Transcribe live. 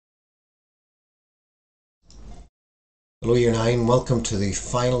Hello Year 9, welcome to the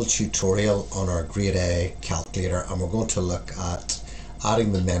final tutorial on our Grade A calculator, and we're going to look at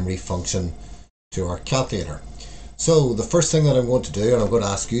adding the memory function to our calculator. So the first thing that I'm going to do, and I'm going to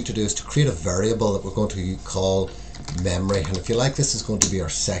ask you to do, is to create a variable that we're going to call memory, and if you like, this is going to be our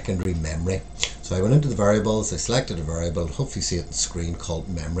secondary memory. So I went into the variables, I selected a variable, hopefully you see it on the screen, called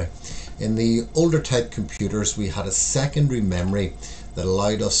memory. In the older type computers we had a secondary memory that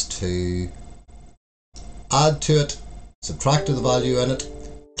allowed us to add to it, subtract the value in it,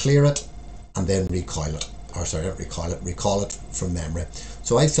 clear it, and then recall it from memory.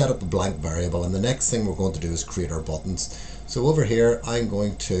 So I've set up a blank variable, and the next thing we're going to do is create our buttons. So over here, I'm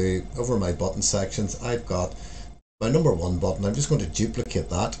going to, over my button sections, I've got my number 1 button. I'm just going to duplicate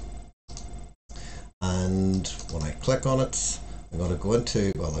that, and when I click on it, I'm going to go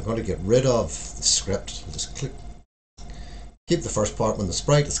into, I'm going to get rid of the script. I'll just keep the first part. When the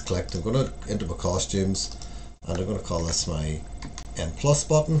sprite is clicked, I'm going to into my costumes, and I'm going to call this my M+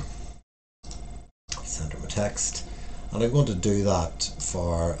 button, center my text, and I'm going to do that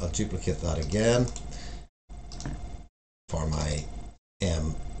for, I'll duplicate that again for my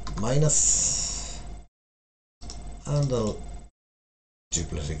M-, and I'll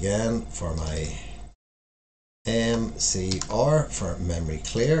duplicate again for my MCR for memory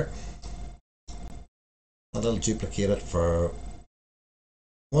clear, and I'll duplicate it for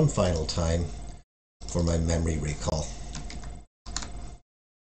one final time for my memory recall.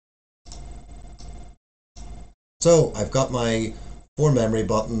 So I've got my 4 memory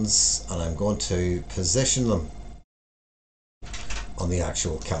buttons, and I'm going to position them on the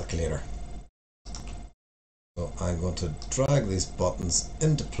actual calculator. So I'm going to drag these buttons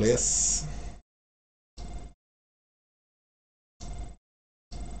into place.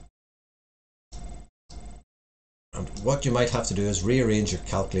 And what you might have to do is rearrange your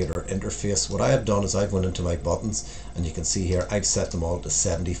calculator interface. What I have done is I've went into my buttons, and you can see here I've set them all to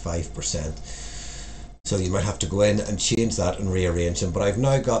 75%. So you might have to go in and change that and rearrange them. But I've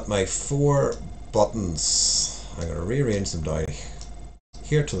now got my 4 buttons. I'm going to rearrange them down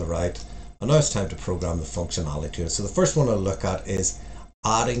here to the right. And now it's time to program the functionality to it. So the first one I'll look at is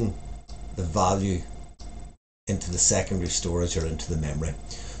adding the value into the secondary storage or into the memory.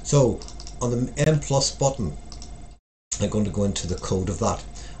 So on the M+ button, I'm going to go into the code of that,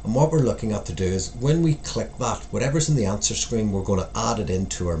 and what we're looking at to do is when we click that, whatever's in the answer screen, we're going to add it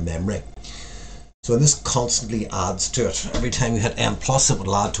into our memory. So this constantly adds to it. Every time you hit M+, it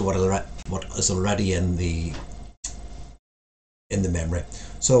will add to what is already in the memory.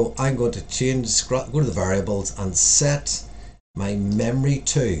 So I'm going to go to the variables and set my memory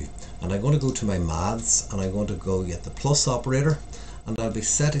to, and I'm going to go to my maths, and I'm going to go get the plus operator, and I'll be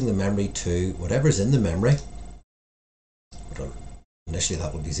setting the memory to whatever's in the memory. Initially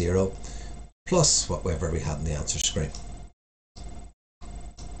that will be 0 plus whatever we had in the answer screen,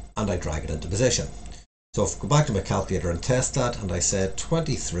 and I drag it into position. So if I go back to my calculator and test that, and I said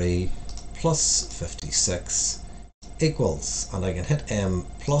 23 plus 56 equals, and I can hit M+,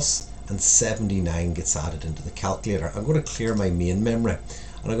 and 79 gets added into the calculator. I'm going to clear my main memory,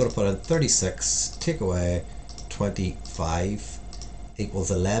 and I'm going to put in 36 take away 25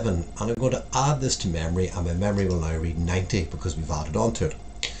 equals 11, and I'm going to add this to memory, and my memory will now read 90 because we've added onto it.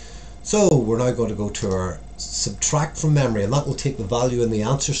 So we're now going to go to our subtract from memory, and that will take the value in the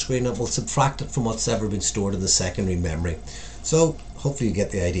answer screen and will subtract it from what's ever been stored in the secondary memory. So hopefully you get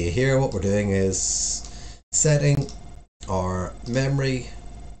the idea here. What we're doing is setting our memory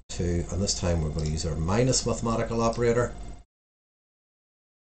to, and this time we're going to use our minus mathematical operator,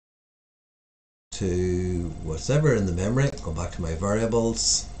 to whatever in the memory. Go back to my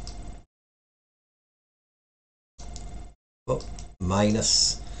variables,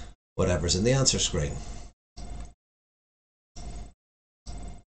 minus whatever's in the answer screen.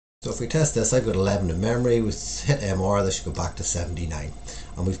 So if we test this, I've got 11 in memory. We hit MR, this should go back to 79,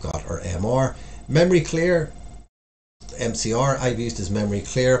 and we've got our MR. Memory clear, MCR I've used as memory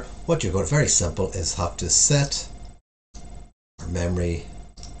clear. What you're going to, very simple, is have to set our memory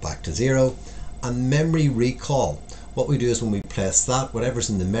back to 0. And memory recall, what we do is when we press that,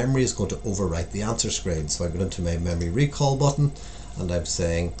 whatever's in the memory is going to overwrite the answer screen. So I go into my memory recall button, and I'm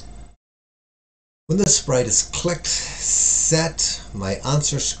saying when this sprite is clicked, set my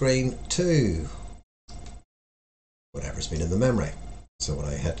answer screen to whatever's been in the memory. So when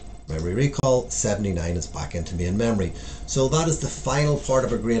I hit memory recall, 79 is back into main memory. So that is the final part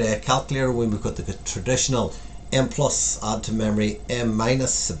of our Grade A calculator, when we've got the traditional M+, add to memory, M-,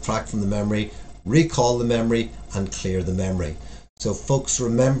 subtract from the memory, recall the memory, and clear the memory. So folks,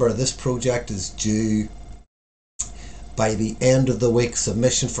 remember, this project is due by the end of the week.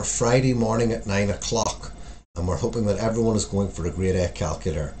 Submission for Friday morning at 9 o'clock. and we're hoping that everyone is going for a grade A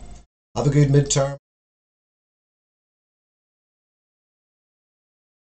calculator. Have a good midterm.